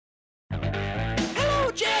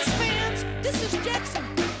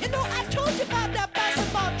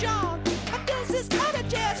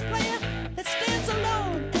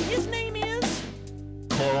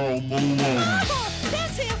Malone.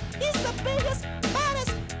 That's him. He's the biggest,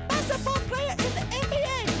 baddest basketball player in the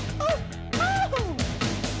NBA.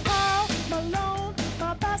 Karl Malone,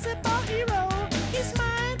 my basketball hero. He's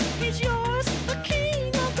mine, he's yours, the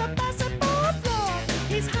king of the basketball floor.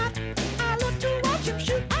 He's hot, I love to watch him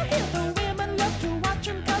shoot. I hear the women love to watch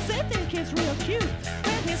him 'cause they think he's real cute.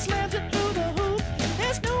 When he slams it through the hoop,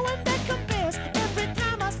 there's no one that compares. Every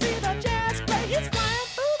time I see the Jazz play, he's flying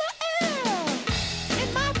through the air.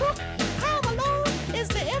 In my book, Karl Malone is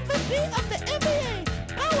the MVP of the NBA.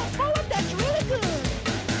 Power forward that's really good.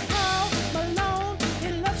 Karl Malone, he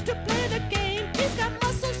loves to play the game. He's got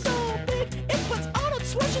muscles so big, it puts Arnold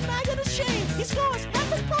Schwarzenegger to shame. He scores half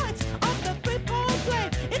his points off the three-point play.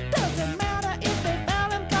 It doesn't matter if they foul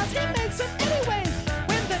him 'cause he makes it anyway.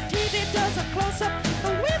 When the TV does a close-up,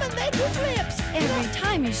 the women they do flips. Every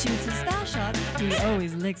time he shoots his foul shot, he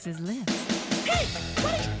always licks his lips. Hey,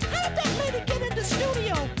 how did that lady get in the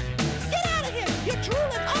studio? Get out of here! You're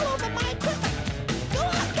drooling all over my equipment. Go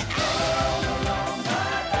out, get out!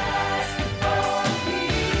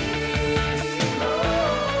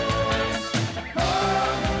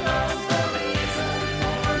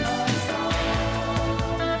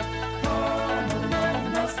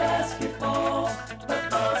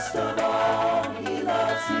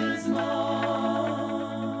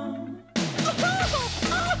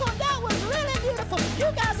 Oh, that was really beautiful. You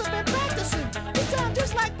guys have been practicing. You sound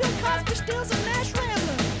just like Bill Cosby, Stills, and Nash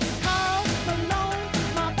Rambler. Karl Malone,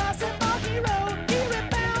 my basketball hero. He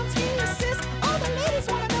rebounds, he assists. All the ladies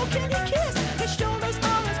wanna know, can he kiss? His shoulders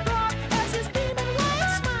are as broad as his beaming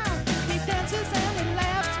white smile. He dances and he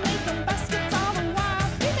laughs, making baskets all the while.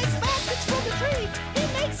 He makes baskets from the tree. He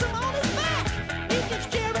makes them on his back. He gives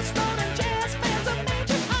Jerry Stone and Jazz fans a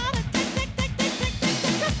major heart attack.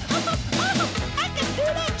 I can do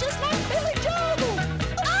that just like Billy Joe.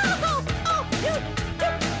 You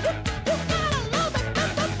gotta love it,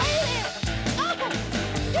 baby.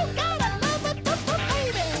 You gotta love it,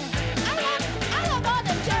 baby. I love all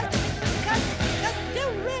the Jazz 'cause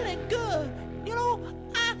they're really good. You know,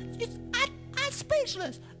 I'm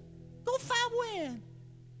speechless. Go 5 win.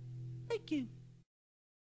 Thank you.